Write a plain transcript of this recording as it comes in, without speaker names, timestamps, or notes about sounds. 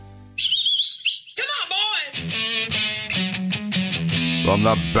From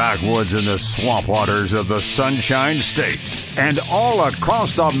the backwoods and the swamp waters of the Sunshine State and all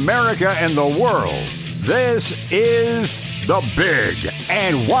across America and the world, this is The Big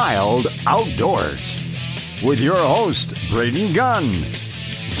and Wild Outdoors with your host, Braden Gunn,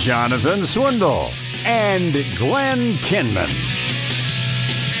 Jonathan Swindle, and Glenn Kinman.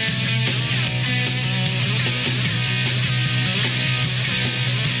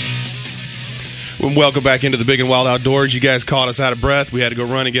 Welcome back into the Big and Wild Outdoors. You guys caught us out of breath. We had to go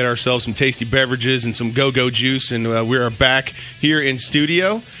run and get ourselves some tasty beverages and some go-go juice, and we are back here in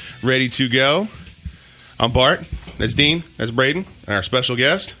studio, ready to go. I'm Bart. That's Dean. That's Braden. And our special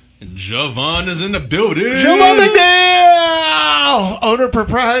guest, Javon, is in the building. Javon McNeil, owner,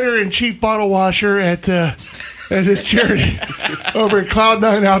 proprietor, and chief bottle washer at his charity over at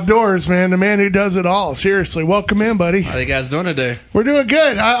Cloud9 Outdoors, man. The man who does it all. Seriously, welcome in, buddy. How you guys doing today? We're doing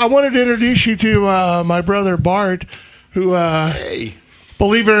good. I wanted to introduce you to my brother Bart, who,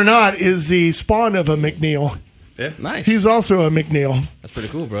 believe it or not, is the spawn of a McNeil. Yeah, nice. He's also a McNeil. That's pretty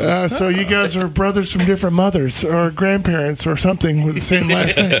cool, bro. So you guys are brothers from different mothers or grandparents or something with the same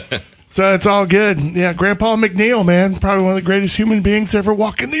last name. So it's all good. Yeah, Grandpa McNeil, man. Probably one of the greatest human beings ever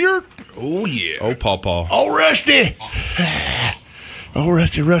walking the earth. Oh, yeah. oh, Paw. Oh, Rusty. Oh,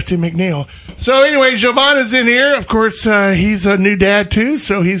 Rusty McNeil. So anyway, Javon is in here. Of course, he's a new dad, too,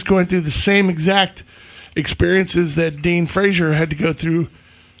 so he's going through the same exact experiences that Dean Frazier had to go through.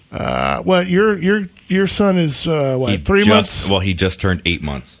 Your son is, 3 months? Well, he just turned 8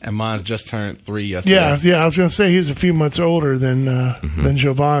 months. And mine just turned 3 yesterday. Yeah, I was going to say he's a few months older than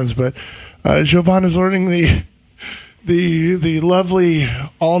Javon's, but Javon is learning the lovely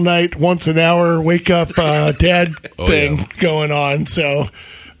all night, once an hour, wake up dad thing going on. So,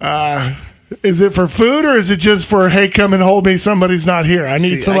 is it for food or is it just for, hey, come and hold me, somebody's not here, I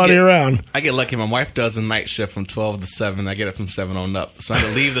need somebody around? I get lucky. My wife does a night shift from 12 to 7. I get it from 7 on up. So I had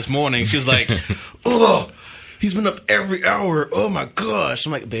to leave this morning. She was like, oh, he's been up every hour. Oh, my gosh.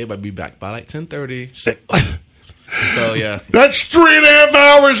 I'm like, babe, I'll be back by like 10:30. She's like, so, yeah. That's 3.5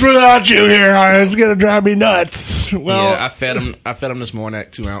 hours without you here. It's going to drive me nuts. Well, yeah, I fed him this morning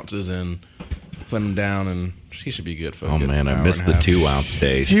at 2 ounces and put him down, and he should be good for Oh, man, I missed the 2 ounce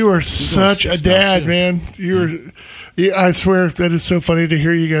days. you are such a dad, man. I swear that is so funny to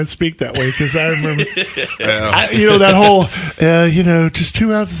hear you guys speak that way, because I remember, that whole, just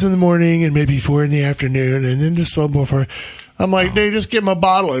 2 ounces in the morning and maybe 4 in the afternoon, and then just a little more. I'm like, dude, just get him a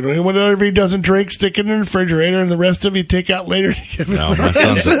bottle. And whatever he doesn't drink, stick it in the refrigerator, and the rest of it you take out later. No, my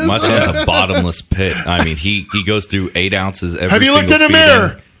son's a bottomless pit. I mean, he goes through 8 ounces every Have you looked in the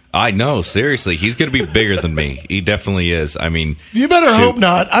mirror? I know, seriously. He's going to be bigger than me. He definitely is. I mean, you better hope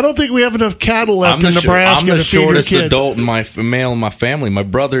not. I don't think we have enough cattle left in Nebraska I'm the to feed your shortest kid. adult in my male in my family. My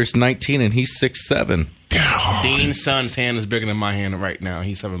brother's 19 and he's 6'7". Dean's son's hand is bigger than my hand right now.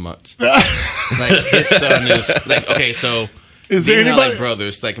 He's 7 months. Like, his son is like, okay, so is there Dean and I anybody? like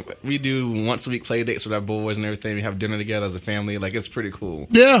brothers. Like, we do once a week play dates with our boys and everything. We have dinner together as a family. Like, it's pretty cool.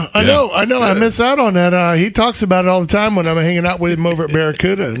 Yeah, I know. I miss out on that. He talks about it all the time when I'm hanging out with him over at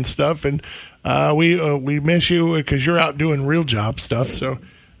Barracuda and stuff. And we miss you because you're out doing real job stuff. So,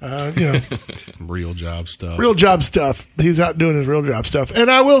 Real job stuff. real job stuff. He's out doing his real job stuff. And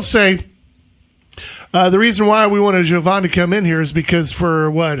I will say, the reason why we wanted Javon to come in here is because for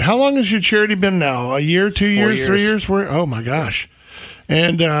what? How long has your charity been now? A year, 2 years, 3 years? Oh, my gosh.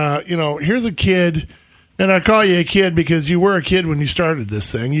 And, here's a kid, and I call you a kid because you were a kid when you started this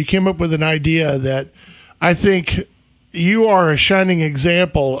thing. You came up with an idea that I think you are a shining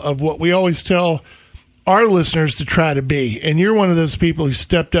example of what we always tell our listeners to try to be. And you're one of those people who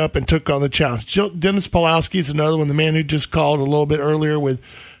stepped up and took on the challenge. Dennis Pulowski is another one, the man who just called a little bit earlier with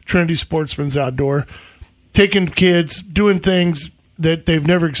Trinity Sportsman's Outdoor, taking kids, doing things that they've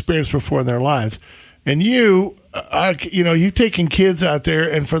never experienced before in their lives. And you've taken kids out there,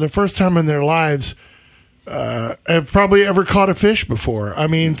 and for the first time in their lives, have probably ever caught a fish before. I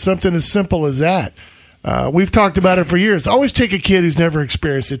mean, something as simple as that. We've talked about it for years. Always take a kid who's never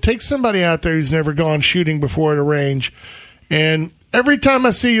experienced it. Take somebody out there who's never gone shooting before at a range. And every time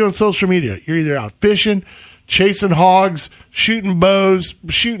I see you on social media, you're either out fishing, chasing hogs, shooting bows,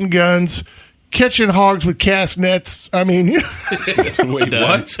 shooting guns, catching hogs with cast nets. I mean, Wait,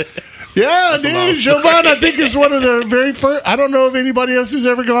 what? yeah, dude, Javon, I think is one of the very first. I don't know of anybody else who's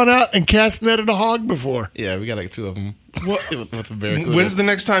ever gone out and cast netted a hog before. Yeah, we got like 2 of them. with the Barracuda. When's the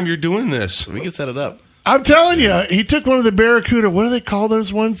next time you're doing this? We can set it up. I'm telling you, he took one of the Barracuda. What do they call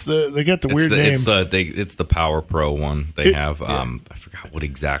those ones? They got the weird name. It's the Power Pro one. They have I forgot what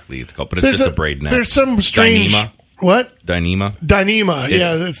exactly it's called, but it's just a braid net. There's some strange. Dyneema. What? Dyneema. Dyneema.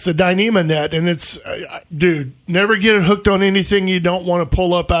 Yeah, it's the Dyneema net. And it's, dude, never get it hooked on anything you don't want to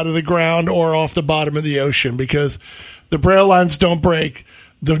pull up out of the ground or off the bottom of the ocean, because the braille lines don't break.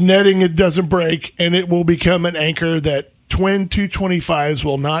 The netting, it doesn't break, and it will become an anchor that twin 225s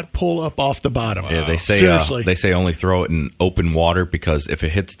will not pull up off the bottom. Yeah, they say only throw it in open water, because if it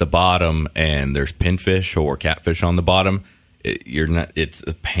hits the bottom and there's pinfish or catfish on the bottom, it's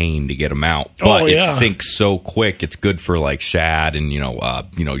a pain to get them out. But it sinks so quick. It's good for like shad and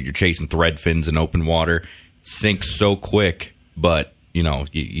you're chasing thread fins in open water. It sinks so quick, but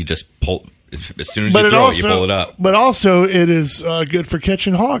you just pull. As soon as you throw it, you pull it up. But also, it is good for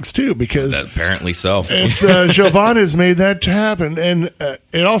catching hogs, too, because... Apparently so. Jovan has made that to happen. And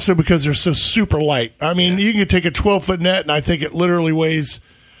it also, because they're so super light. I mean, you can take a 12-foot net, and I think it literally weighs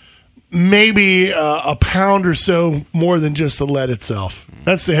maybe a pound or so more than just the lead itself.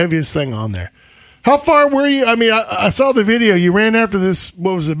 That's the heaviest thing on there. How far were you? I mean, I saw the video. You ran after this,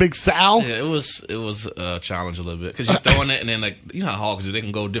 what was it, big sow? Yeah, it was a challenge a little bit, because you're throwing it, and then, like, you know how hogs do. They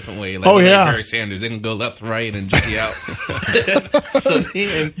can go a different way. Like, Barry Sanders. They can go left, right, and juke you out.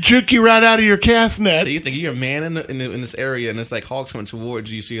 Juke you right out of your cast net. So you think you're a man in this area, and it's like hogs coming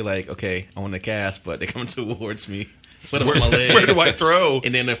towards you. So you're like, okay, I want to cast, but they're coming towards me. Put them on my legs. Where do I throw?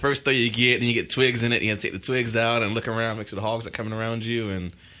 And then the first throw you get, and you get twigs in it, and you take the twigs out and look around, make sure the hogs are coming around you,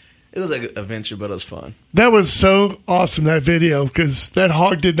 and... It was like an adventure, but it was fun. That was so awesome, that video, because that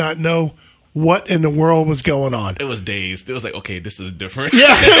hog did not know what in the world was going on. It was dazed. It was like, okay, this is different.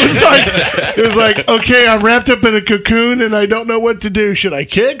 Yeah, it was like, okay, I'm wrapped up in a cocoon and I don't know what to do. Should I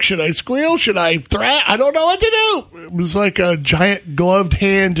kick? Should I squeal? Should I thrash? I don't know what to do. It was like a giant gloved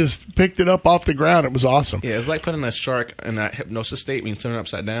hand just picked it up off the ground. It was awesome. Yeah, it's like putting a shark in that hypnosis state when you turn it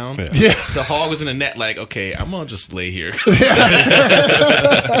upside down. Yeah. The hog was in the net like, okay, I'm going to just lay here.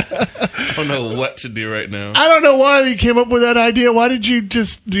 I don't know what to do right now. I don't know why you came up with that idea. Why did you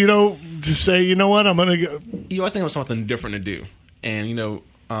just say, you know what, I'm going to go. You always think of something different to do. And,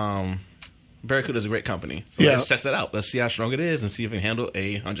 Barracuda is a great company. So let's test that out. Let's see how strong it is and see if it can handle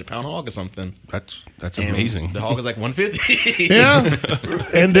a 100-pound hog or something. That's amazing. The hog is like 150. Yeah.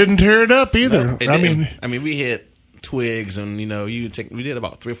 And didn't tear it up either. No, I mean, we hit twigs and, we did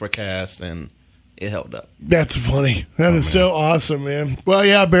about 3 or 4 casts and it held up. That's funny. That is so awesome, man. Well,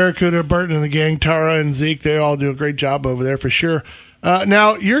 yeah, Barracuda, Burton and the gang, Tara and Zeke, they all do a great job over there for sure.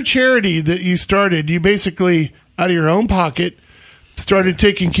 Now, your charity that you started, you basically, out of your own pocket, started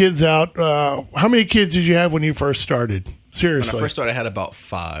taking kids out. How many kids did you have when you first started? Seriously. When I first started, I had about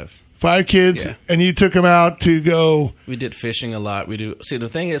 5. 5 kids, and you took them out to go. We did fishing a lot. See, the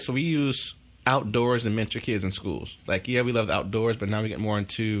thing is, we use outdoors and mentor kids in schools. Like, we love the outdoors, but now we get more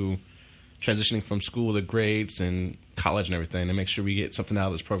into transitioning from school to grades and college and everything to make sure we get something out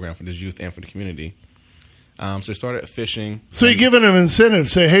of this program for this youth and for the community. So we started fishing. So you're giving them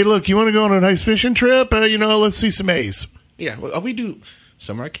incentives. Say, hey, look, you want to go on a nice fishing trip? Let's see some A's. Yeah, well, we do.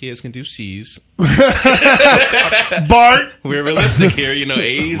 Some of our kids can do C's. Bart, we're realistic here.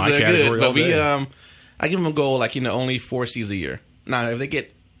 A's are good, but I give them a goal like only 4 C's a year. Now, if they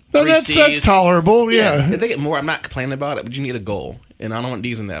get that's tolerable. Yeah. If they get more, I'm not complaining about it, but you need a goal, and I don't want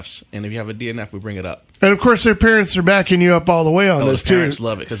D's and F's. And if you have a D and F, we bring it up. And of course, their parents are backing you up all the way on this too. Parents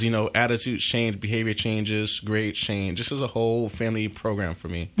love it because attitudes change, behavior changes, grades change. This is a whole family program for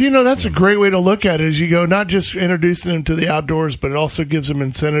me. That's a great way to look at it. As you go, not just introducing them to the outdoors, but it also gives them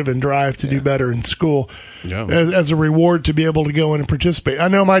incentive and drive to do better in school as a reward to be able to go in and participate. I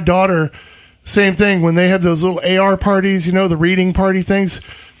know my daughter, same thing. When they have those little AR parties, the reading party things.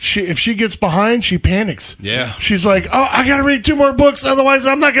 If she gets behind, she panics. Yeah. She's like, oh, I got to read 2 more books. Otherwise,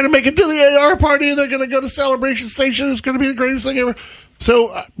 I'm not going to make it to the AR party. They're going to go to Celebration Station. It's going to be the greatest thing ever.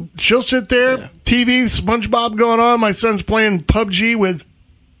 So she'll sit there, TV, SpongeBob going on. My son's playing PUBG with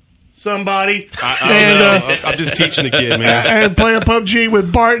somebody. I'm just teaching the kid, man. And playing PUBG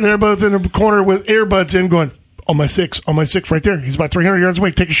with Bart, and they're both in a corner with earbuds in going, on my six right there. He's about 300 yards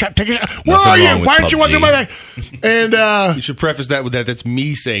away. Take a shot. Where are you? Why aren't you watching my back? And you should preface that with that. That's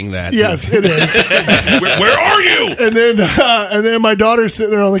me saying that. Yes, it is. Where are you? And then my daughter's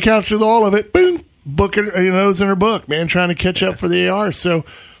sitting there on the couch with all of it. Boom, booking. It's in her book, man, trying to catch up for the AR. So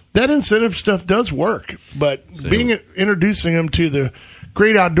that incentive stuff does work, but introducing them to the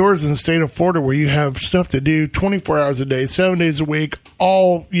great outdoors in the state of Florida, where you have stuff to do 24 hours a day, 7 days a week,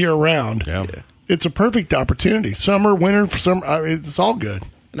 all year round. Yeah. It's a perfect opportunity. Summer, winter, it's all good.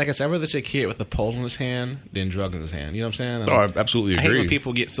 Like I said, I'd rather see a kid with a pole in his hand than drugs in his hand. You know what I'm saying? I absolutely agree. I hate when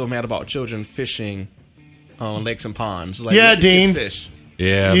people get so mad about children fishing on lakes and ponds. Like, yeah, Dean. Fish.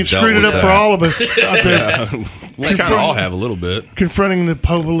 Yeah, you've screwed it up for all of us out there. We kind of all have a little bit. Confronting the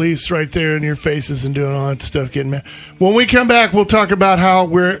police right there in your faces and doing all that stuff, getting mad. When we come back, we'll talk about how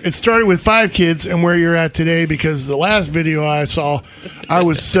it started with 5 kids and where you're at today, because the last video I saw, I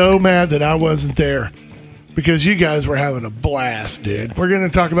was so mad that I wasn't there because you guys were having a blast, dude. We're going to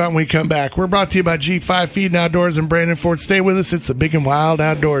talk about when we come back. We're brought to you by G5 Feeding Outdoors and Brandon Ford. Stay with us. It's the Big and Wild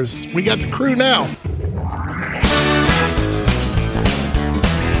Outdoors. We got the crew now.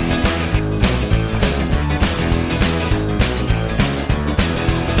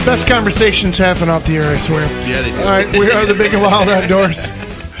 Best conversations happen off the air, I swear. Yeah, they do. All right, we are the Big and Wild Outdoors.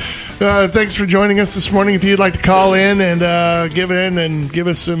 Thanks for joining us this morning. If you'd like to call in and give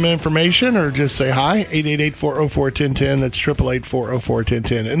us some information or just say hi, 888-404-1010. That's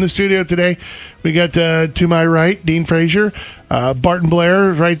 888-404-1010. In the studio today, we got to my right, Dean Frazier. Barton Blair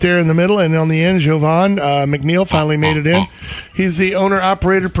is right there in the middle, and on the end, Jovan McNeil finally made it in. He's the owner,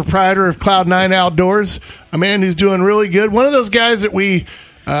 operator, proprietor of Cloud9 Outdoors, a man who's doing really good. One of those guys that we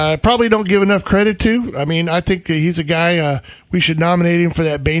probably don't give enough credit to. I mean, I think he's a guy, we should nominate him for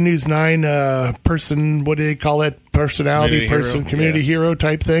that Bay News 9 person, what do they call that? Personality community hero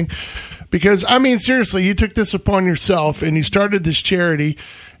type thing. Because, I mean, seriously, you took this upon yourself and you started this charity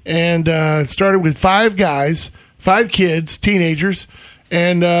and started with 5 guys, 5 kids, teenagers,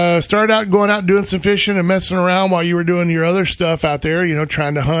 and started out going out and doing some fishing and messing around while you were doing your other stuff out there, you know,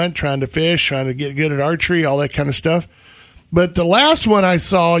 trying to hunt, trying to fish, trying to get good at archery, all that kind of stuff. But the last one I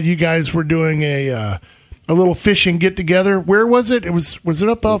saw, you guys were doing a little fishing get together. Where was it? Was it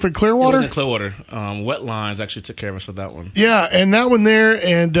up off in Clearwater? It was in Clearwater. Wet Lines actually took care of us with that one. Yeah, and that one there.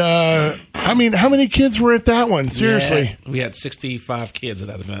 And I mean, how many kids were at that one? Seriously, we had 65 kids at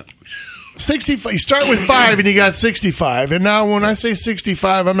that event. 65. You start with 5 and you got 65. And now when I say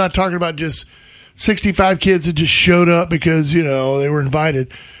 65, I'm not talking about just 65 kids that just showed up because, you know, they were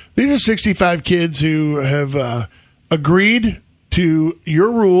invited. These are 65 kids who have agreed to your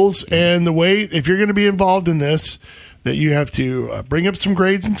rules and the way, if you're going to be involved in this, that you have to bring up some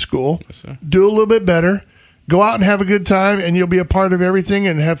grades in school, do a little bit better, go out and have a good time, and you'll be a part of everything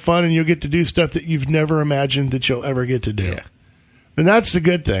and have fun, and you'll get to do stuff that you've never imagined that you'll ever get to do. Yeah. And that's the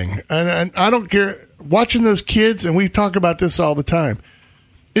good thing. And I don't care. Watching those kids, and we talk about this all the time,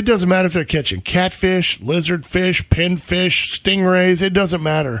 it doesn't matter if they're catching catfish, lizardfish, pinfish, stingrays. It doesn't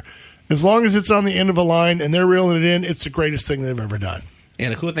matter. As long as it's on the end of a line and they're reeling it in, it's the greatest thing they've ever done.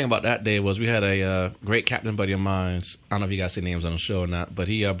 And the cool thing about that day was we had a great captain buddy of mine. I don't know if you guys see names on the show or not, but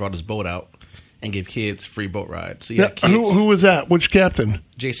he brought his boat out and gave kids free boat rides. So kids, who was that? Which captain?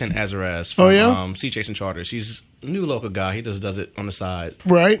 Jason Azaraz from Sea Chasing Charters. He's a new local guy. He just does it on the side.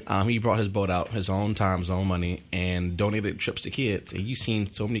 Right. He brought his boat out, his own time, his own money, and donated trips to kids. And you've seen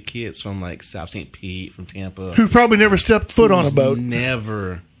so many kids from like South St. Pete, from Tampa. Who probably never stepped foot on a boat.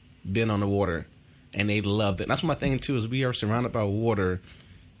 Never been on the water, and they loved it. And that's my thing too, is we are surrounded by water,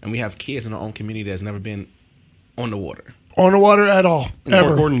 and we have kids in our own community that's never been on the water at all,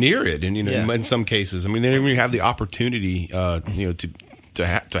 ever, or near it. And in some cases, I mean, they don't even have the opportunity,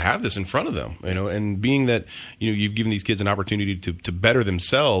 to have this in front of them, and being that you've given these kids an opportunity to better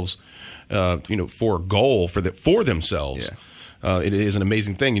themselves, for a goal for themselves. Yeah. It is an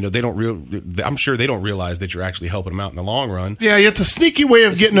amazing thing. They don't I'm sure they don't realize that you're actually helping them out in the long run. Yeah, it's a sneaky way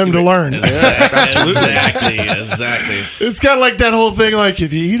of getting them to learn. Exactly. It's kind of like that whole thing, like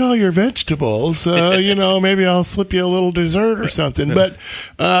if you eat all your vegetables, maybe I'll slip you a little dessert or something. But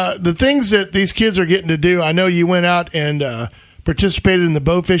the things that these kids are getting to do, I know you went out and participated in the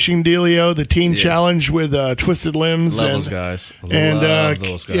bow fishing dealio, the teen challenge with Twisted Limbs. Love those guys.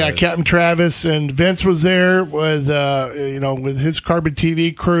 Yeah, Captain Travis and Vince was there with with his Carbon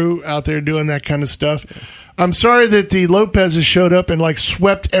TV crew out there doing that kind of stuff. I'm sorry that the Lopez's showed up and like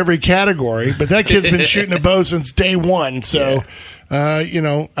swept every category, but that kid's been shooting a bow since day one. So,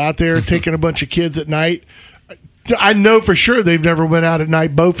 out there taking a bunch of kids at night. I know for sure they've never went out at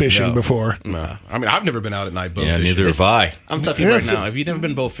night bow fishing before. No. I mean, I've never been out at night bow fishing. Neither have I. I'm telling you right now, if you've never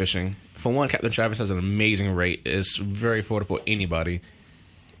been bow fishing, for one, Captain Travis has an amazing rate. It's very affordable for anybody.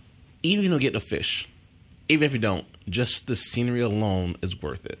 Even if you don't get to fish, even if you don't, just the scenery alone is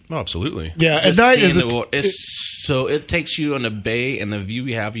worth it. Oh, absolutely. Yeah, just at night it takes you on the bay and the view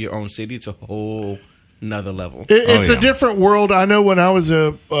you have of your own city to a whole another level. It's a different world. I know when I was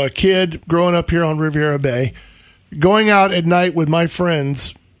a kid growing up here on Riviera Bay, going out at night with my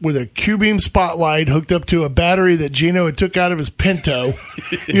friends with a Q-beam spotlight hooked up to a battery that Gino had took out of his Pinto,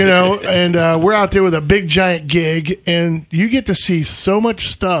 and we're out there with a big giant gig, and you get to see so much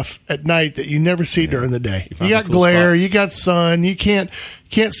stuff at night that you never see during the day. You got cool glare, spots. You got sun, you can't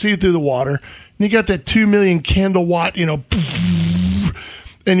see through the water, and you got that 2 million candle watt,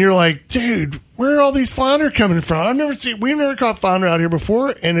 and you're like, dude, where are all these flounder coming from? We've never caught flounder out here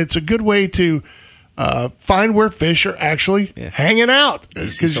before, and it's a good way to find where fish are actually hanging out. You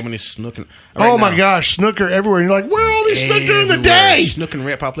see so many snook. My gosh, snooker everywhere. And you're like, where are all these snook during the day? Snook and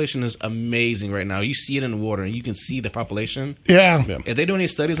rat population is amazing right now. You see it in the water, and you can see the population. Yeah. If they do any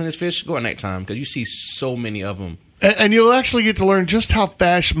studies on this fish, go at nighttime because you see so many of them. And you'll actually get to learn just how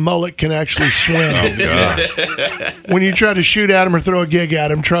fast mullet can actually swim. When you try to shoot at them or throw a gig at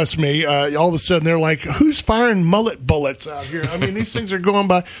them, trust me, all of a sudden they're like, who's firing mullet bullets out here? I mean, these things are going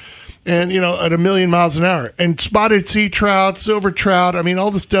by, and at 1,000,000 miles an hour. And spotted sea trout, silver trout, I mean, all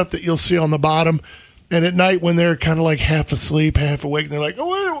the stuff that you'll see on the bottom. And at night when they're kind of like half asleep, half awake, and they're like,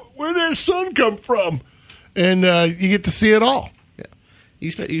 oh, where did the sun come from? And you get to see it all. Yeah.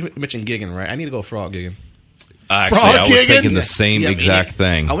 You mentioned gigging, right? I need to go frog gigging. Actually, I was thinking the same exact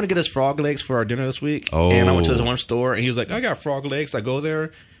thing. I want to get us frog legs for our dinner this week. Oh. And I went to this one store, and he was like, I got frog legs. I go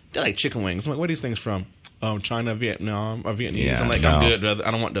there. They're like chicken wings. I'm like, where are these things from? China, Vietnam, or Vietnamese. Yeah, I'm like, I'm good, brother.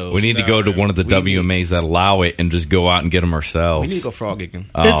 I don't want those. We need to go to one of the WMAs that allow it and just go out and get them ourselves. We need to go frog gigging.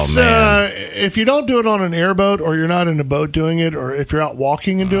 Oh, man. If you don't do it on an airboat, or you're not in a boat doing it, or if you're out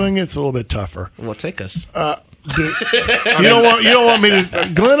walking and doing it, it's a little bit tougher. Well, take us. You don't want me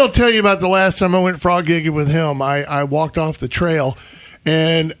to. Glenn will tell you about the last time I went frog gigging with him. I walked off the trail,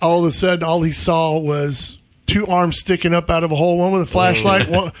 and all of a sudden, all he saw was two arms sticking up out of a hole. One with a flashlight,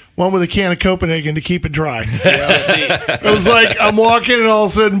 one with a can of Copenhagen to keep it dry. It was like I'm walking, and all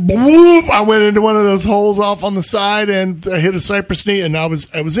of a sudden, boom! I went into one of those holes off on the side, and I hit a cypress knee, and that was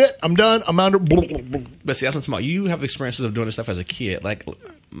it. I'm done. I'm under. But see, that's what's about. You have experiences of doing this stuff as a kid. Like,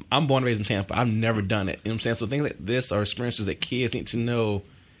 I'm born and raised in Tampa. I've never done it. You know what I'm saying? So things like this are experiences that kids need to know.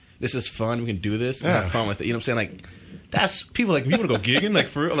 This is fun. We can do this and have fun with it. You know what I'm saying? Like, that's people like, you want to go gigging? Like,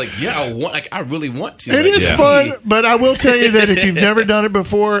 for real? Like, yeah, I really want to. It is fun, but I will tell you that if you've never done it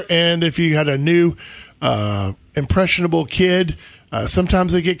before, and if you had a new impressionable kid,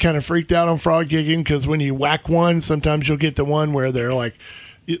 sometimes they get kind of freaked out on frog gigging because when you whack one, sometimes you'll get the one where they're like,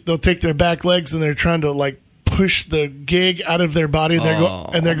 they'll take their back legs and they're trying to like push the gig out of their body,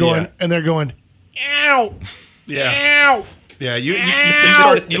 and they're going, ow, ow. Yeah, you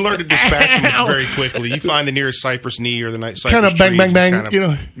learn to dispatch them very quickly. You find the nearest cypress knee or the cypress kind of bang, bang, bang.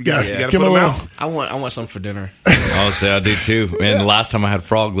 You got to put them out. I want some for dinner. Honestly, I do too. And the last time I had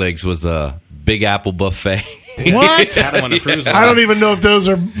frog legs was a Big Apple buffet. What? I don't even know if those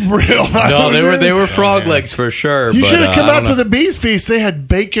are real. No, they were frog legs for sure. You should have come out to the Bees Feast. They had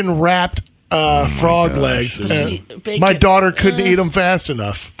bacon wrapped frog legs. My daughter couldn't eat them fast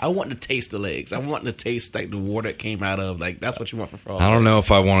enough. I want to taste the legs. I want to taste like the water it came out of. Like, that's what you want for frog. I don't know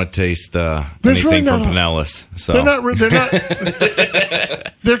if I want to taste anything from Pinellas. So they're not.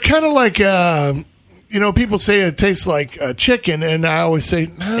 They're kind of like people say it tastes like chicken, and I always say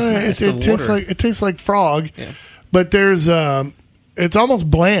no. It tastes like frog. Yeah. But there's it's almost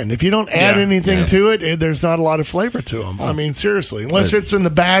bland. If you don't add anything to it, there's not a lot of flavor to them. I mean, seriously, unless it's in the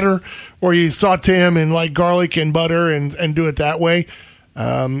batter or you saute them in like garlic and butter and do it that way,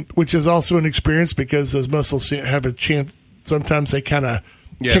 which is also an experience because those mussels have a chance. Sometimes they kind of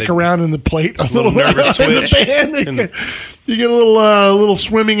kick around in the plate a little nervous in the pan. You get a little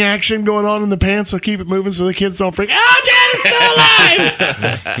swimming action going on in the pan, so keep it moving so the kids don't freak. Oh, Dad, it's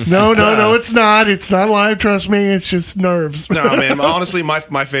still alive! No, it's not. It's not alive. Trust me, it's just nerves. No, man. Honestly,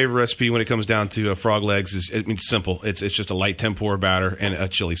 my favorite recipe when it comes down to frog legs is it's simple. It's just a light tempura batter and a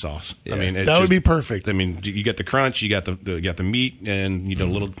chili sauce. Yeah. I mean, that would be perfect. I mean, you get the crunch, you got the meat, and a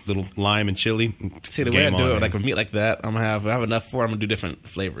little lime and chili. See, the way I do it, like with meat like that, I have enough for. I'm gonna do different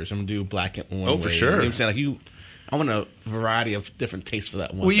flavors. I'm gonna do black and one. Oh, for sure. You know what I'm saying? I want a variety of different tastes for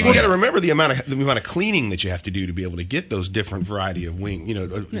that one. Well, you got to remember the amount of cleaning that you have to do to be able to get those different variety of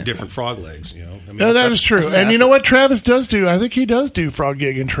different frog legs. I mean, that is true. And you know what Travis does do? I think he does do frog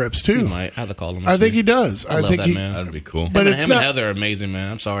gigging trips too. He might. I have to call him. I think he does. I love that man. That'd be cool. But him and Heather are amazing, man.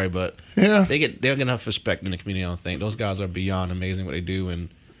 I'm sorry, but they get enough respect in the community. I don't think those guys are beyond amazing what they do. And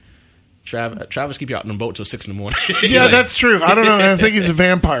Travis keep you out in the boat till 6 a.m. Yeah, that's true. I don't know. I think he's a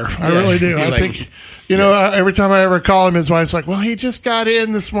vampire. I really do. I think, every time I ever call him, his wife's like, well, he just got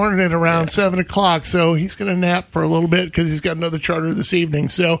in this morning at around 7 o'clock, so he's going to nap for a little bit because he's got another charter this evening.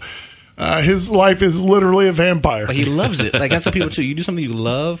 So his life is literally a vampire. But he loves it. Like, that's what people too. You do something you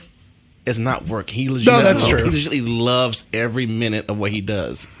love, it's not work. That's true. He legitimately loves every minute of what he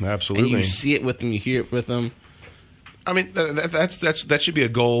does. Absolutely. And you see it with him. You hear it with him. I mean, that should be a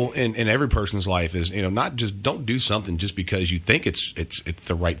goal in every person's life. Is not just don't do something just because you think it's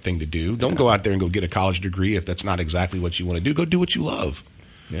the right thing to do. Don't go out there and go get a college degree if that's not exactly what you want to do. Go do what you love.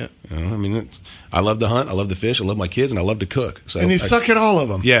 Yeah. I mean, I love to hunt, I love to fish, I love my kids, and I love to cook. So and you suck at all of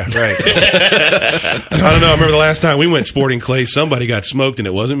them. Yeah, right. I don't know. I remember the last time we went sporting clay, somebody got smoked, and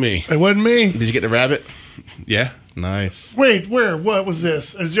it wasn't me. It wasn't me. Did you get the rabbit? Yeah. Nice. Wait, where? What was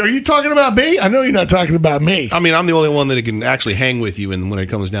this? Are you talking about me? I know you're not talking about me. I mean, I'm the only one that can actually hang with you when it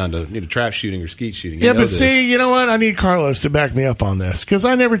comes down to trap shooting or skeet shooting. Yeah, but see, you know what? I need Carlos to back me up on this because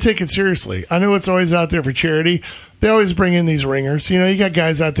I never take it seriously. I know it's always out there for charity. They always bring in these ringers. You got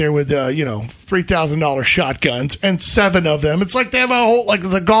guys out there with, $3,000 shotguns and 7 of them. It's like they have a whole, like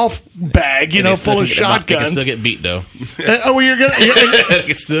the golf bag, full of shotguns. You can still get beat, though. You're going to... You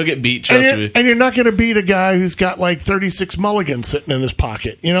can still get beat, trust me. And you're not going to beat a guy who's got like 36 mulligans sitting in his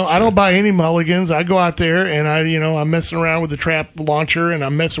pocket. I don't buy any mulligans. I go out there and I'm messing around with the trap launcher and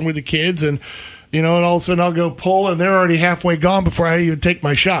I'm messing with the kids and, and all of a sudden I'll go pull and they're already halfway gone before I even take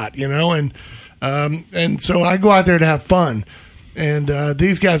my shot, and so I go out there to have fun. And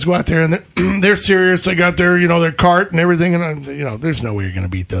these guys go out there and they're serious. They got their, their cart and everything. And, there's no way you're going to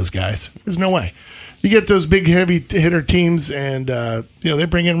beat those guys. There's no way. You get those big, heavy hitter teams and, they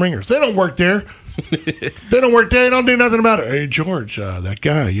bring in ringers. They don't work there. They don't work there. They don't do nothing about it. Hey, George, that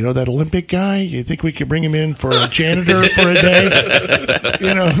guy, that Olympic guy, you think we could bring him in for a janitor for a day?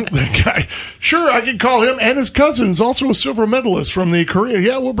 The guy. Sure, I can call him. And his cousin's also a silver medalist from the Korea.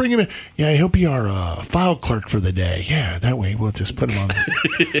 Yeah, we'll bring him in. Yeah, he'll be our file clerk for the day. Yeah, that way we'll just put him on.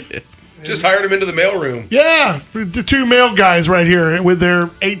 Just hired him into the mailroom. Yeah, the 2 male guys right here with their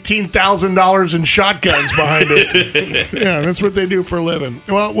 $18,000 in shotguns behind us. Yeah, that's what they do for a living.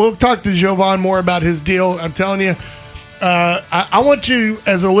 Well, we'll talk to Jovan more about his deal. I'm telling you, I want you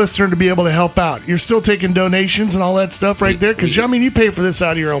as a listener to be able to help out. You're still taking donations and all that stuff right there because you pay for this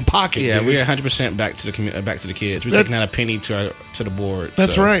out of your own pocket. Yeah, dude. We're 100% back to the kids. We're taking out a penny to the board.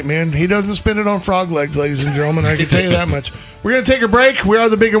 That's right, man. He doesn't spend it on frog legs, ladies and gentlemen. I can tell you that much. We're going to take a break. We are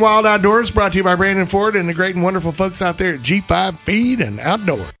the Big and Wild Outdoors, brought to you by Brandon Ford and the great and wonderful folks out there at G5 Feed and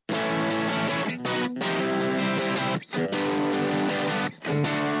Outdoor.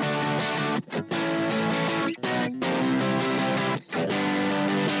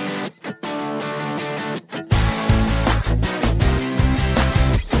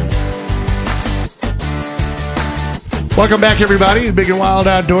 Welcome back, everybody. The Big and Wild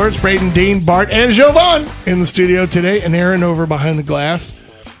Outdoors. Braden, Dean, Bart, and Jovan in the studio today. And Erin over behind the glass.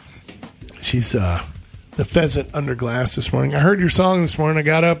 She's the pheasant under glass this morning. I heard your song this morning. I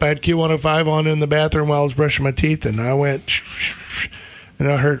got up. I had Q105 on in the bathroom while I was brushing my teeth. And I went, and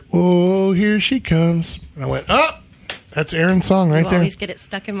I heard, oh, here she comes. And I went, oh, that's Erin's song right there. I always get it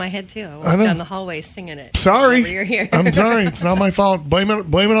stuck in my head, too. I walk down the hallway singing it. Sorry. You're here. I'm sorry. It's not my fault. Blame it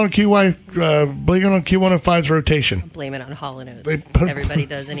on Q105's rotation. Blame it on Hall & Oates. Everybody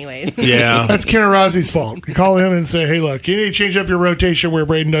does anyways. Yeah. That's Ken Razi's fault. You call him and say, hey, look, you need to change up your rotation where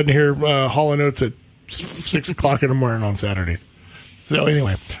Braden doesn't hear Hall & Oates at 6 o'clock in the morning on Saturdays. So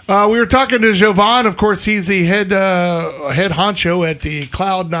anyway, we were talking to Jovan. Of course, he's the head honcho at the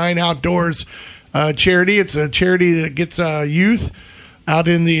Cloud9 Outdoors charity. It's a charity that gets youth out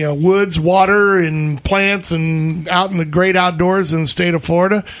in the woods, water, and plants, and out in the great outdoors in the state of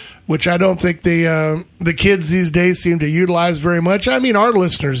Florida, which I don't think the kids these days seem to utilize very much. I mean, our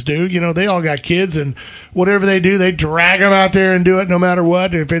listeners do. They all got kids, and whatever they do, they drag them out there and do it no matter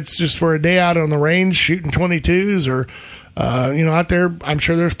what. If it's just for a day out on the range shooting 22s or out there, I'm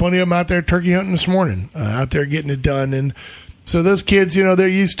sure there's plenty of them out there turkey hunting this morning, out there getting it done. And so those kids, they're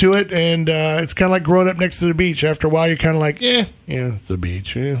used to it, and it's kind of like growing up next to the beach. After a while, you're kind of like, it's the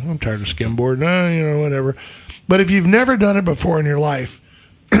beach. Yeah, I'm tired of skimboarding, whatever. But if you've never done it before in your life,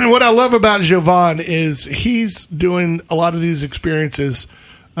 what I love about Jovan is he's doing a lot of these experiences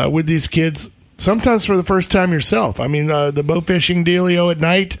with these kids, sometimes for the first time yourself. I mean, the bow fishing dealio at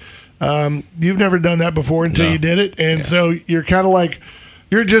night, you've never done that before until you did it, and so you're kind of like,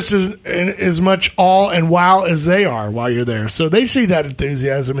 you're just as much awe and wow as they are while you're there. So they see that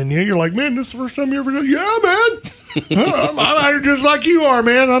enthusiasm in you. You're like, man, this is the first time you ever done it. Yeah, man. I'm out here just like you are,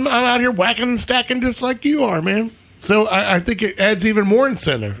 man. I'm out here whacking and stacking just like you are, man. So I think it adds even more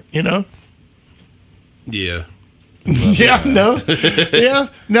incentive, Yeah. Yeah, no. Yeah.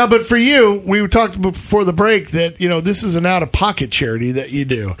 No, but for you, we talked before the break that, this is an out-of-pocket charity that you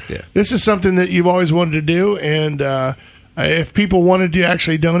do. Yeah. This is something that you've always wanted to do, and if people wanted to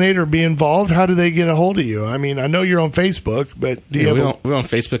actually donate or be involved, how do they get a hold of you? I mean, I know you're on Facebook, but do you have we're on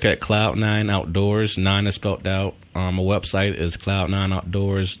Facebook at Cloud9 Outdoors. 9 is spelled out. Our website is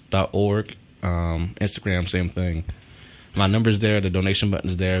cloud9outdoors.org. Instagram, same thing. My number's there. The donation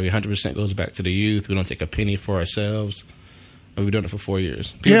button's there. 100% goes back to the youth. We don't take a penny for ourselves. We've been doing it for 4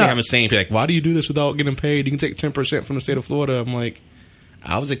 years. People think I'm insane. People are like, why do you do this without getting paid? You can take 10% from the state of Florida. I'm like,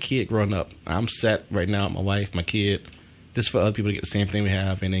 I was a kid growing up. I'm set right now with my wife, my kid, just for other people to get the same thing we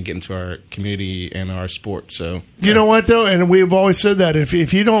have and then get into our community and our sport. So you know what, though? And we've always said that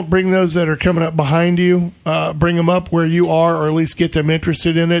if you don't bring those that are coming up behind you, bring them up where you are, or at least get them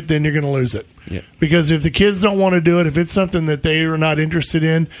interested in it, then you're going to lose it. Yeah. Because if the kids don't want to do it, if it's something that they are not interested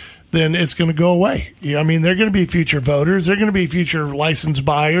in, then it's going to go away. I mean, they're going to be future voters. They're going to be future license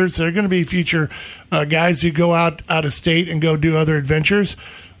buyers. They're going to be future guys who go out of state and go do other adventures.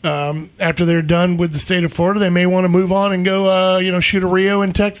 After they're done with the state of Florida, they may want to move on and go, shoot a Rio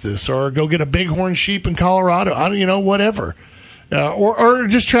in Texas, or go get a bighorn sheep in Colorado. Whatever. Or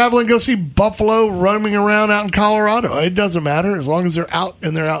just travel and go see buffalo roaming around out in Colorado. It doesn't matter as long as they're out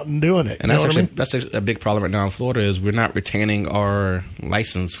and doing it. And that's a big problem right now in Florida is we're not retaining our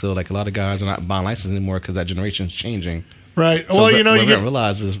license. So like a lot of guys are not buying license anymore because that generation's changing. Right. So well, you don't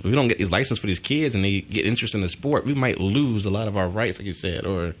realize is if we don't get these licenses for these kids and they get interested in the sport, we might lose a lot of our rights, like you said.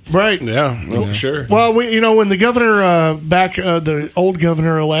 Or right. Yeah. Well, for sure. Well, when the governor the old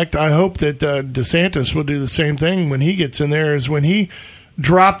governor elect, I hope that DeSantis will do the same thing when he gets in there. Is when he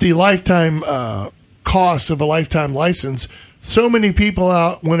dropped the lifetime cost of a lifetime license. So many people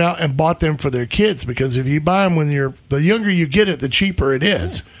went out and bought them for their kids, because if you buy them the younger you get it, the cheaper it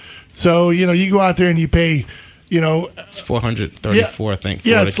is. So you go out there and you pay. It's $434, I think.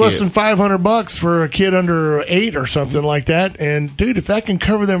 Yeah, it's less than $500 for a kid under 8 or something like that. And dude, if that can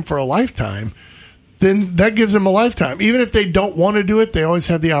cover them for a lifetime, then that gives them a lifetime. Even if they don't want to do it, they always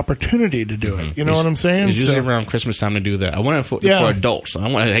have the opportunity to do it. You know what I'm saying? It's usually around Christmas time to do that. I want it for adults. So I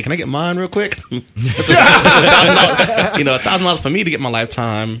want, hey, can I get mine real quick? $1,000 for me to get my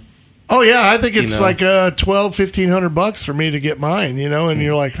lifetime. Oh yeah, I think it's like $1,500 for me to get mine. And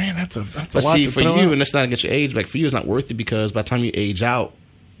you're like, man, that's a lot. See, to for throw you, out. and it's not against your age. Like for you, it's not worth it because by the time you age out,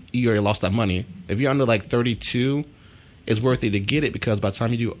 you already lost that money. If you're under like 32, it's worth it to get it because by the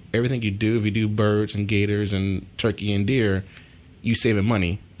time you do everything you do, if you do birds and gators and turkey and deer, you saving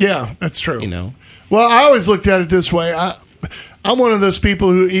money. Yeah, that's true. Well, I always looked at it this way. I'm one of those people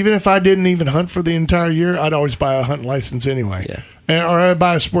who, even if I didn't even hunt for the entire year, I'd always buy a hunting license anyway. Yeah. Or I'd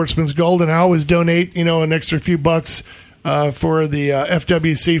buy a Sportsman's Gold, and I always donate, an extra few bucks for the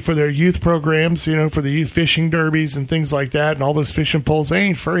FWC for their youth programs, for the youth fishing derbies and things like that, and all those fishing poles. They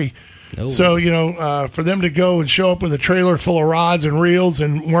ain't free. No. So, for them to go and show up with a trailer full of rods and reels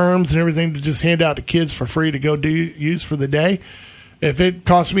and worms and everything to just hand out to kids for free to go use for the day, if it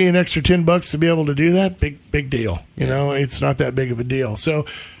costs me an extra $10 to be able to do that, big deal. It's not that big of a deal. So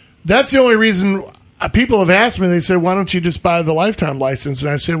that's the only reason people have asked me. They said, why don't you just buy the lifetime license?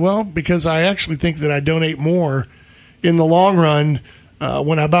 And I said, well, because I actually think that I donate more in the long run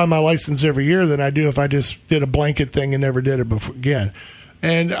when I buy my license every year than I do if I just did a blanket thing and never did it before again.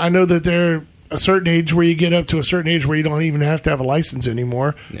 And I know that there a certain age where you get up to a certain age where you don't even have to have a license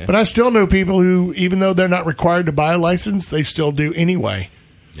anymore. Yeah. But I still know people who, even though they're not required to buy a license, they still do anyway.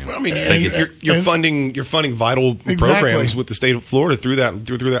 Yeah. Well, I mean, you're funding vital programs with the state of Florida through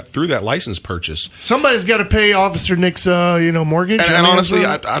that license purchase. Somebody's got to pay Officer Nick's mortgage. And honestly,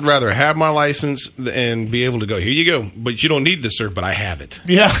 I'd rather have my license and be able to go, here you go, but you don't need this, sir. But I have it.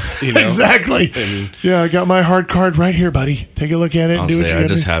 Yeah, exactly. I got my hard card right here, buddy. Take a look at it. And do what you I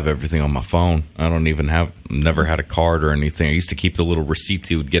just have everything on my phone. I don't even never had a card or anything. I used to keep the little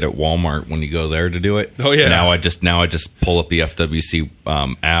receipts you would get at Walmart when you go there to do it. Oh yeah. Now I just pull up the FWC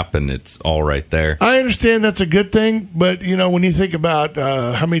app and it's all right there. I understand that's a good thing, but when you think about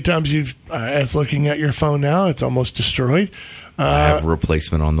how many times you've as looking at your phone now, it's almost destroyed. I have a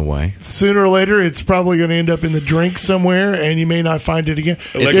replacement on the way. Sooner or later, it's probably going to end up in the drink somewhere, and you may not find it again.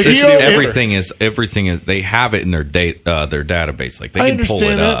 Everything is. They have it in their database. Like they can pull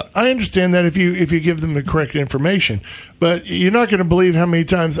it up. I understand that if you give them the correct information, but you're not going to believe how many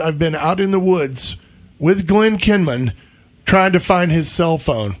times I've been out in the woods with Glenn Kinman trying to find his cell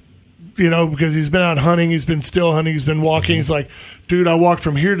phone. Because he's been out hunting, he's been still hunting, he's been walking. He's like, dude, I walked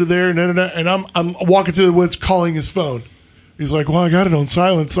from here to there, and I'm walking through the woods calling his phone. He's like, well, I got it on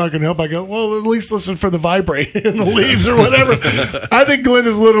silent. It's not going to help. I go, well, at least listen for the vibrate in the leaves or whatever. I think Glenn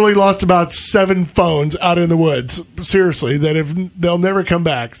has literally lost about 7 phones out in the woods. Seriously, they'll never come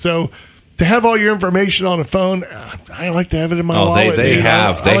back. So to have all your information on a phone, I like to have it in my wallet. They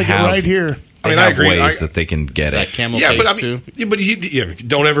have it right here. I agree. Ways that they can get it. Camo case too. Yeah, but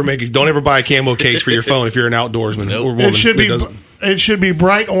don't ever buy a camo case for your phone if you're an outdoorsman or woman. It should be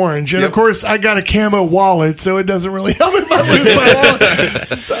bright orange. And, of course, I got a camo wallet, so it doesn't really help if I lose my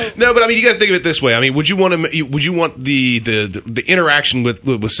wallet. So. No, but I mean, you got to think of it this way. I mean, would you want the interaction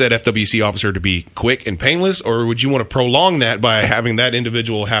with said FWC officer to be quick and painless, or would you want to prolong that by having that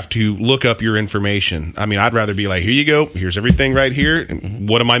individual have to look up your information? I mean, I'd rather be like, here you go. Here's everything right here.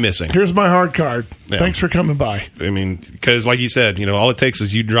 What am I missing? Here's my hard card. Yeah. Thanks for coming by. I mean, because like you said, all it takes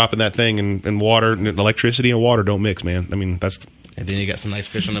is you dropping that thing in water. And electricity and water don't mix, man. I mean, that's... And then you got some nice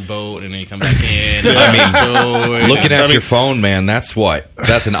fish on the boat, and then you come back in. Looking at your phone, man, that's what?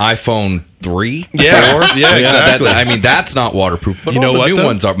 That's an iPhone 3? Yeah, 4? Yeah, exactly. That's not waterproof. But you know all the what, new though?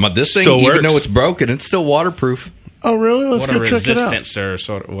 ones are. This thing, Still works. even though it's broken, it's still waterproof. Oh, really? Let's go check it out. Sir,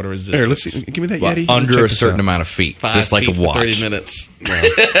 sort of, what a resistance. Here, let's see. Give me that Yeti. Under a certain amount of feet. 5 just like feet a watch. 30 minutes.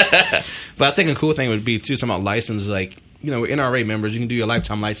 Yeah. But I think a cool thing would be, too, talking about license, like, we're NRA members. You can do your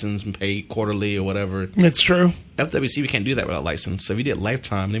lifetime license and pay quarterly or whatever. It's true. FWC, we can't do that without license. So if you did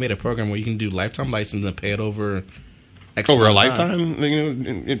lifetime, they made a program where you can do lifetime license and pay it over over a lifetime,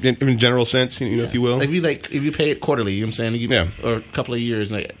 in general sense, if you will. If you pay it quarterly, you know what I'm saying? Or a couple of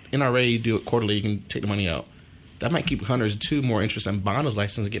years. Like NRA, you do it quarterly, you can take the money out. That might keep hunters, too, more interested in buying those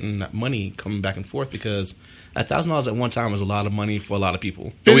licenses and getting that money coming back and forth, because $1,000 at one time was a lot of money for a lot of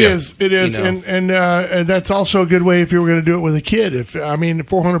people. It is, and that's also a good way if you were going to do it with a kid.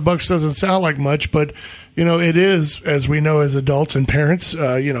 $400 doesn't sound like much, but it is, as we know as adults and parents.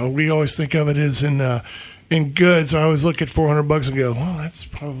 We always think of it as in goods. I always look at $400 and go, well, that's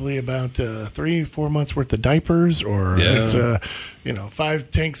probably about 3-4 months worth of diapers, or it's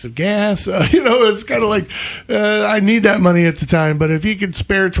 5 tanks of gas. It's kind of like I need that money at the time. But if you could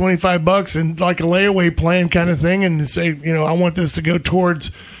spare $25 and like a layaway plan kind of thing, and say, I want this to go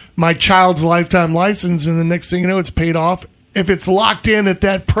towards my child's lifetime license, and the next thing you know, it's paid off. If it's locked in at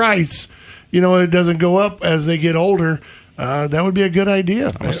that price, it doesn't go up as they get older. That would be a good idea.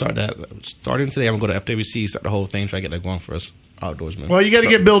 I'm going to start that. Starting today, I'm going to go to FWC, start the whole thing, try to get that going for us outdoorsmen. Well, you got to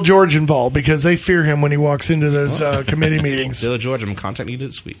get Bill George involved, because they fear him when he walks into those committee meetings. Bill George, I'm contacting you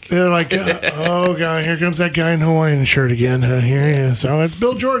this week. They're like, oh, God, here comes that guy in Hawaiian shirt again. Here he is. Oh, it's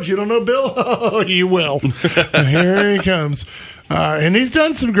Bill George. You don't know Bill? Oh, you will. Here he comes. And he's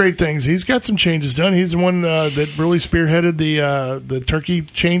done some great things. He's got some changes done. He's the one that really spearheaded the turkey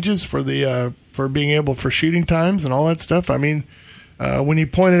changes for for being able for shooting times and all that stuff. I mean, when you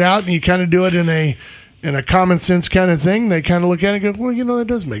point it out and you kind of do it in a common sense kind of thing, they kind of look at it and go, well, that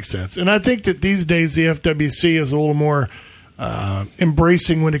does make sense. And I think that these days the FWC is a little more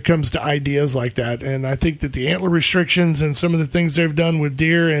embracing when it comes to ideas like that. And I think that the antler restrictions and some of the things they've done with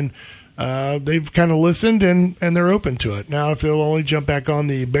deer, and they've kind of listened and they're open to it. Now, if they'll only jump back on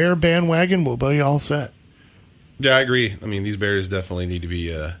the bear bandwagon, we'll be all set. Yeah, I agree. I mean, these bears definitely need to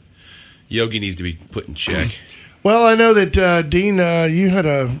be Yogi needs to be put in check. Well, I know that Dean, you had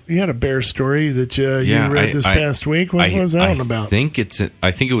a bear story that you read this past week. What was that one about?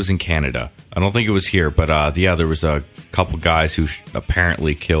 I think it was in Canada. I don't think it was here, but there was a couple guys who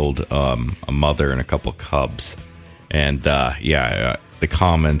apparently killed a mother and a couple cubs, and the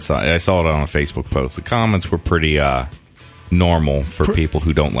comments, I saw it on a Facebook post. The comments were pretty normal for people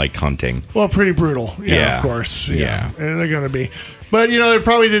who don't like hunting. Well, pretty brutal. Yeah, of course. Yeah. They're going to be. But, they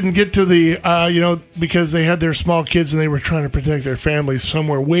probably didn't get to the, because they had their small kids and they were trying to protect their families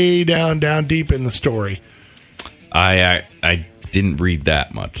somewhere way down deep in the story. I didn't read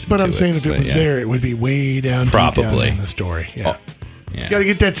that much. But I'm saying if it was there, it would be way down deep down in the story. Yeah. You got to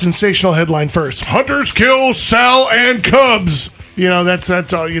get that sensational headline first. Hunters kill Sal and cubs. That's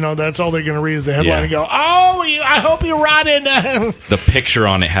all. That's all they're going to read is the headline and go, "Oh, I hope you rotted." The picture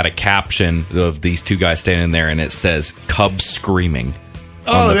on it had a caption of these two guys standing there, and it says "Cubs screaming."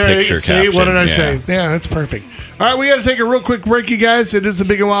 Oh, there you see. What did I say? Yeah, that's perfect. All right, we got to take a real quick break, you guys. It is the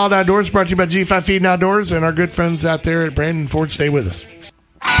Big and Wild Outdoors, brought to you by G5 Feeding Outdoors and our good friends out there at Brandon Ford. Stay with us.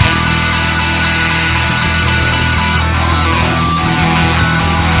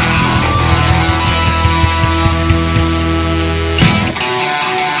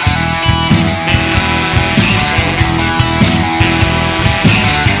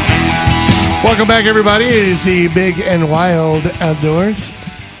 Welcome back, everybody. It is the Big and Wild Outdoors.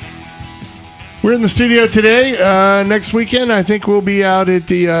 We're in the studio today. Next weekend, I think we'll be out at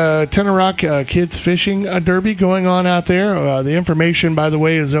the Tenarock Kids Fishing Derby going on out there. The information, by the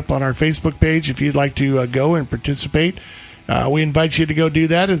way, is up on our Facebook page if you'd like to go and participate. We invite you to go do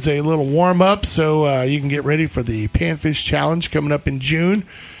that as a little warm-up so you can get ready for the Panfish Challenge coming up in June.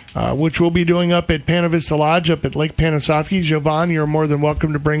 Which we'll be doing up at Pana Vista Lodge up at Lake Panasoffkee. Jovan, you're more than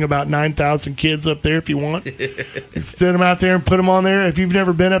welcome to bring about 9,000 kids up there if you want. Send them out there and put them on there. If you've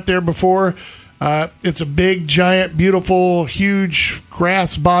never been up there before, It's a big, giant, beautiful, huge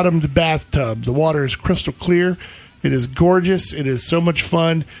grass-bottomed bathtub. The water is crystal clear. It is gorgeous. It is so much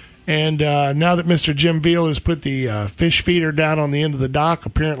fun. And now that Mr. Jim Veal has put the fish feeder down on the end of the dock,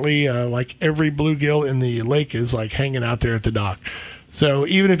 apparently like every bluegill in the lake is like hanging out there at the dock. So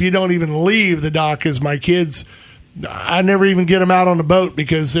even if you don't even leave the dock, as my kids, I never even get them out on the boat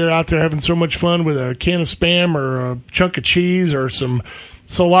because they're out there having so much fun with a can of Spam or a chunk of cheese or some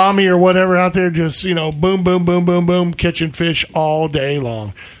salami or whatever out there, just, boom, boom, boom, boom, boom, catching fish all day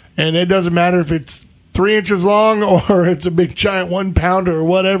long. And it doesn't matter if it's 3 inches long or it's a big giant 1 pounder or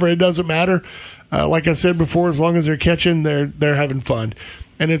whatever. It doesn't matter. Like I said before, as long as they're catching, they're having fun.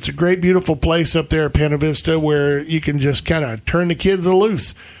 And it's a great, beautiful place up there at Panta Vista where you can just kind of turn the kids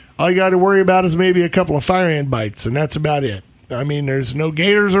loose. All you got to worry about is maybe a couple of fire ant bites, and that's about it. I mean, there's no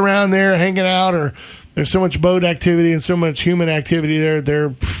gators around there hanging out, or there's so much boat activity and so much human activity there.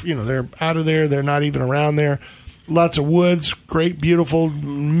 They're out of there. They're not even around there. Lots of woods, great, beautiful,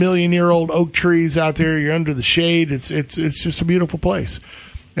 million-year-old oak trees out there. You're under the shade. It's just a beautiful place.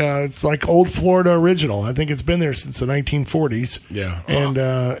 It's like old Florida original. I think it's been there since the 1940s. Yeah,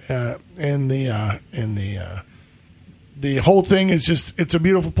 the whole thing is it's a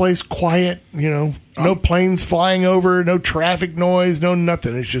beautiful place, quiet. No planes flying over, no traffic noise, no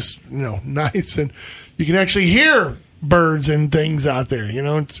nothing. It's just nice, and you can actually hear birds and things out there.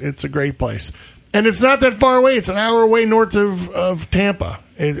 It's a great place. And it's not that far away. It's an hour away north of Tampa,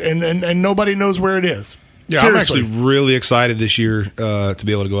 and nobody knows where it is. Yeah, seriously. I'm actually really excited this year to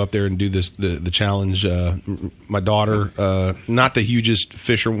be able to go up there and do the challenge. My daughter, not the hugest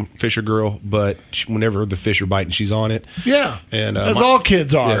fisher girl, but whenever the fish are biting, she's on it. Yeah, and as all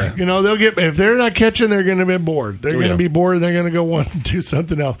kids are. Yeah. They'll get, if they're not catching, they're going to be bored. They're going to be bored. And they're going to go want to do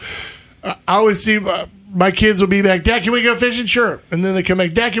something else. I always see. My kids will be back, Dad, can we go fishing? Sure. And then they come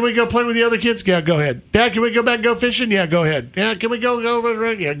back, Dad, can we go play with the other kids? Yeah, go ahead. Dad, can we go back and go fishing? Yeah, go ahead. Yeah, can we go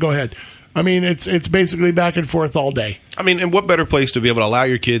over? Yeah, go ahead. I mean, it's basically back and forth all day. I mean, and what better place to be able to allow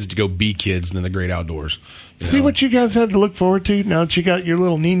your kids to go be kids than the great outdoors? See what you guys had to look forward to now that you got your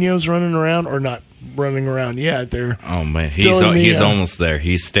little niños running around, or not running around yet. They're he's almost there.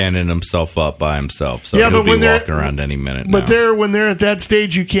 He's standing himself up by himself, so he'll be walking around any minute. But when they're at that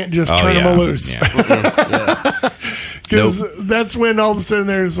stage, you can't just turn them loose. Because that's when all of a sudden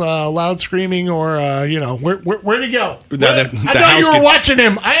there's loud screaming or, where'd he go? I thought you were watching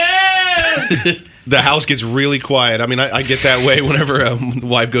him. The house gets really quiet. I mean, I get that way whenever the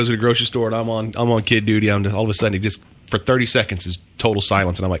wife goes to the grocery store and I'm on kid duty. All of a sudden, he just, for 30 seconds, is total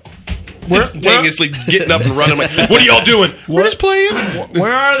silence. And I'm like, instantaneously getting up and running. I'm like, what are y'all doing? We're just playing.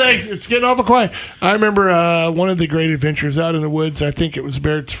 Where are they? It's getting awful quiet. I remember one of the great adventures out in the woods. I think it was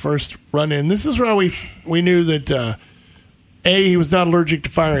Barrett's first run in. This is where we knew that... he was not allergic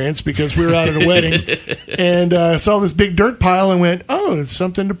to fire ants because we were out at a wedding and saw this big dirt pile and went, oh, it's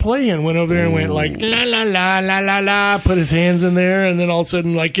something to play in. Went over there and went like, la, la, la, la, la, la, put his hands in there. And then all of a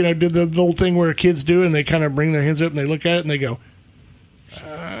sudden, did the little thing where kids do, and they kind of bring their hands up and they look at it and they go, oh,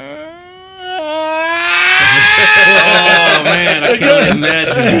 man, I can't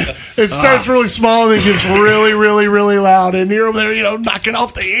imagine. It starts really small and then gets really, really, really loud. And you're over there, knocking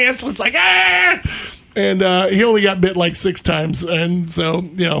off the ants. It's like, ah! And he only got bit like 6 times. And so,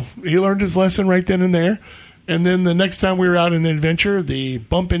 he learned his lesson right then and there. And then the next time we were out in the adventure, the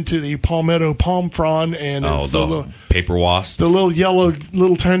bump into the palmetto palm frond and the paper wasps. The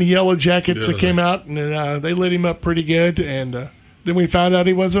little tiny yellow jackets that came out. And they lit him up pretty good. And then we found out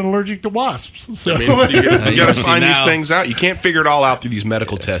he wasn't allergic to wasps. So. I mean, you got to find these things out. You can't figure it all out through these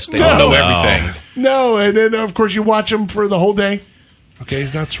medical tests. They don't know everything. No, and then, of course, you watch him for the whole day. Okay,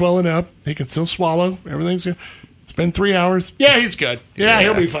 he's not swelling up. He can still swallow. Everything's good. It's been 3 hours. Yeah, he's good. Yeah,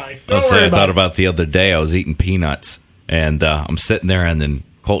 he'll be fine. I thought about the other day. I was eating peanuts, and I'm sitting there, and then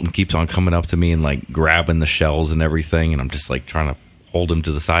Colton keeps on coming up to me and, grabbing the shells and everything, and I'm just, trying to hold him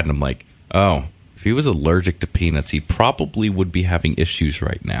to the side, and I'm like, oh, if he was allergic to peanuts, he probably would be having issues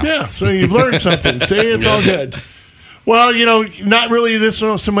right now. Yeah, so you've learned something. See, it's all good. Well, not really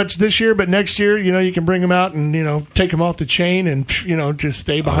so much this year, but next year, you can bring him out and, take him off the chain and, just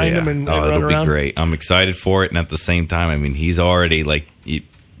stay behind him and run around. It'll be great. I'm excited for it. And at the same time, I mean, he's already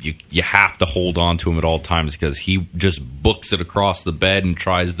you have to hold on to him at all times because he just books it across the bed and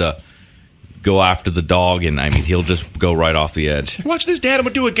tries to go after the dog. And I mean, he'll just go right off the edge. Watch this, Dad. I'm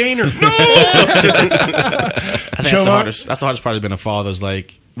going to do a gainer. No! I think that's the hardest part of being a father is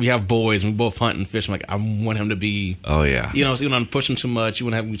we have boys and we both hunt and fish. I'm like, I want him to be. Oh yeah. So you don't want to push him too much. You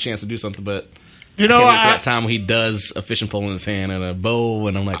want to have him a chance to do something, but I can't wait till that time when he does a fishing pole in his hand and a bow,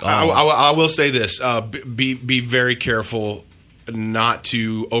 and I'm like, oh. I will say this: be very careful not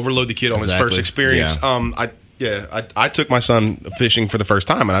to overload the kid on his first experience. Yeah. I took my son fishing for the first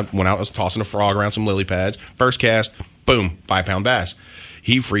time, and I went out, was tossing a frog around some lily pads. First cast, boom, 5-pound bass.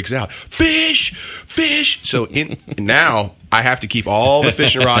 He freaks out. Fish! So now I have to keep all the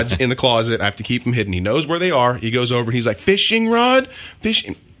fishing rods in the closet. I have to keep them hidden. He knows where they are. He goes over and he's like, fishing rod?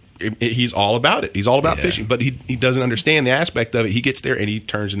 Fishing. He's all about it. He's all about fishing, but he doesn't understand the aspect of it. He gets there and he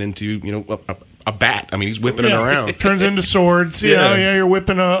turns it into, a bat. I mean, he's whipping it around. Turns into swords. You're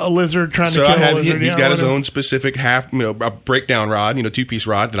whipping a lizard, trying to kill a lizard. He's got his own specific a breakdown rod, 2-piece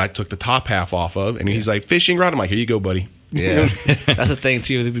rod that I took the top half off of, and he's like, fishing rod? I'm like, here you go, buddy. Yeah. That's the thing,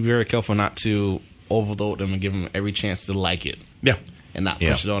 too. Be very careful not to overload them and give them every chance to like it. Yeah. And not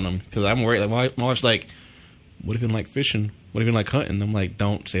push it on them. Because I'm worried. Like, my wife's like, what if you like fishing? What if you like hunting? I'm like,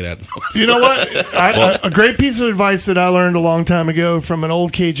 don't say that. You know what? A great piece of advice that I learned a long time ago from an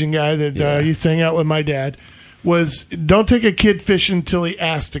old Cajun guy that used to hang out with my dad was don't take a kid fishing until he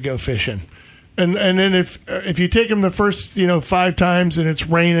asks to go fishing. And then if you take them the first 5 times and it's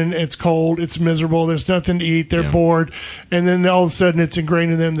raining, it's cold, it's miserable, there's nothing to eat, they're bored, and then all of a sudden it's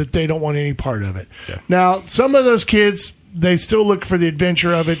ingrained in them that they don't want any part of it. Yeah. Now, some of those kids, they still look for the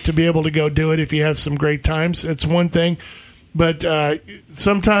adventure of it to be able to go do it if you have some great times. It's one thing. But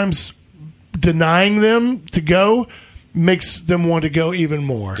sometimes denying them to go makes them want to go even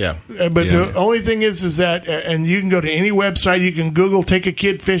more. Yeah. But the only thing is that, and you can go to any website, you can Google "take a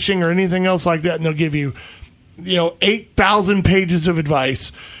kid fishing" or anything else like that, and they'll give you, 8,000 pages of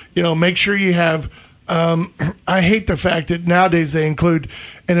advice. Make sure you have. I hate the fact that nowadays they include,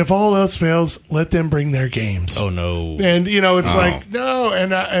 and if all else fails, let them bring their games. Oh no! And it's like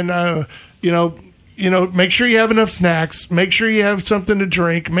no, make sure you have enough snacks. Make sure you have something to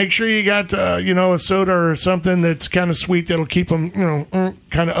drink. Make sure you got, a soda or something that's kind of sweet that'll keep them,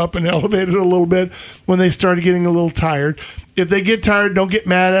 kind of up and elevated a little bit when they start getting a little tired. If they get tired, don't get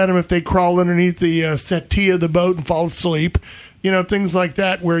mad at them if they crawl underneath the settee of the boat and fall asleep. Things like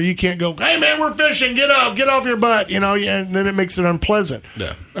that where you can't go, hey, man, we're fishing. Get off your butt. And then it makes it unpleasant.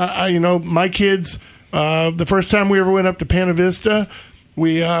 Yeah. My kids, the first time we ever went up to Pana Vista,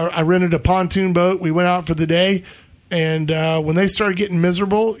 I rented a pontoon boat. We went out for the day, and when they started getting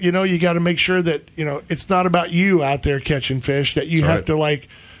miserable, you got to make sure that it's not about you out there catching fish. That you have to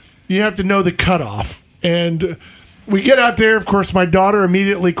you have to know the cutoff. And we get out there. Of course, my daughter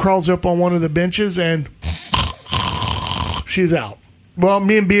immediately crawls up on one of the benches, and she's out. Well,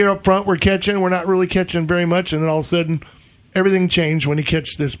 me and B are up front. We're catching. We're not really catching very much, and then all of a sudden, everything changed when he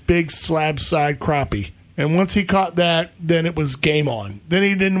catches this big slab side crappie. And once he caught that, then it was game on. Then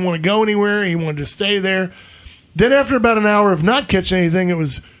he didn't want to go anywhere. He wanted to stay there. Then after about an hour of not catching anything, it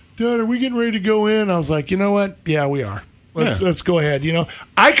was, Dad, are we getting ready to go in? I was like, you know what? Yeah, we are. Let's go ahead.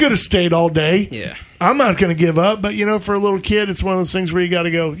 I could have stayed all day. Yeah. I'm not going to give up. But, for a little kid, it's one of those things where you got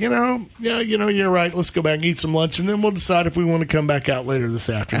to go, you're right. Let's go back and eat some lunch, and then we'll decide if we want to come back out later this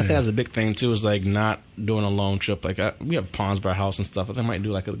afternoon. I think that's a big thing, too, is like not doing a long trip. Like we have ponds by our house and stuff. I think I might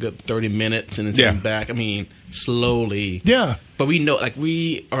do like a good 30 minutes and then come back. I mean, slowly. Yeah. But we know, like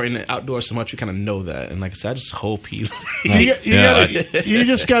we are in the outdoors so much, we kind of know that. And like I said, I just hope he... You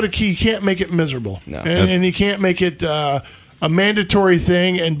just got to, you can't make it miserable. No. And you can't make it... a mandatory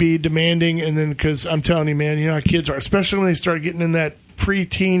thing and be demanding, and then because I'm telling you, man, how kids are, especially when they start getting in that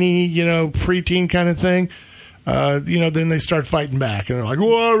preteen kind of thing. Then they start fighting back, and they're like,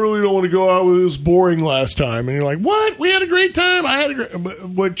 "Well, I really don't want to go out. It was boring last time." And you're like, "What? We had a great time. I had a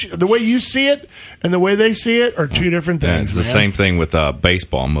great." The way you see it and the way they see it are two different things. It's the same thing with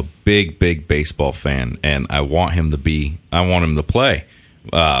baseball. I'm a big baseball fan, and I want him to play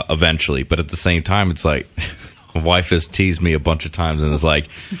eventually. But at the same time, it's like. My wife has teased me a bunch of times and is like,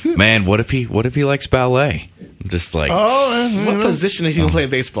 "Man, what if he likes ballet?" I'm just like, what position is he playing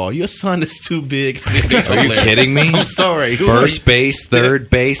baseball? Your son is too big to be a baseball player. Are you kidding me? I'm sorry. First base, third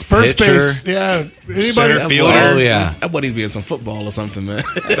base, pitcher, yeah. Center fielder. Oh yeah. I want him to be in some football or something, man.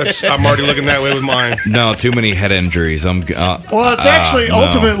 I'm already looking that way with mine. No, too many head injuries. Well, it's actually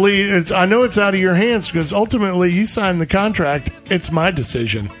ultimately. I know it's out of your hands because ultimately you signed the contract. It's my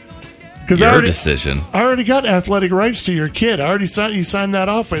decision. Your decision. I already got athletic rights to your kid. You signed that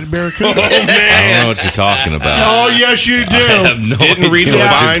off at Barracuda. Oh, man. I don't know what you're talking about. Oh, yes, you do. I have no idea read the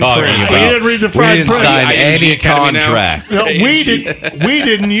fine print. You didn't read the fine print. We didn't sign any contract. No, we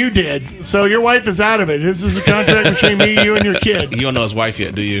didn't. You did. So your wife is out of it. This is a contract between me, you, and your kid. You don't know his wife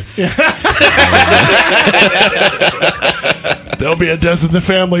yet, do you? There'll be a death in the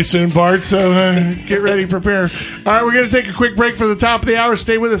family soon, Bart, so get ready, prepare. All right, we're going to take a quick break for the top of the hour.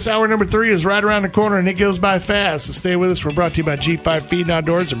 Stay with us. Hour number 3 is right around the corner, and it goes by fast. So stay with us. We're brought to you by G5 Feed and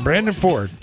Outdoors and Brandon Ford.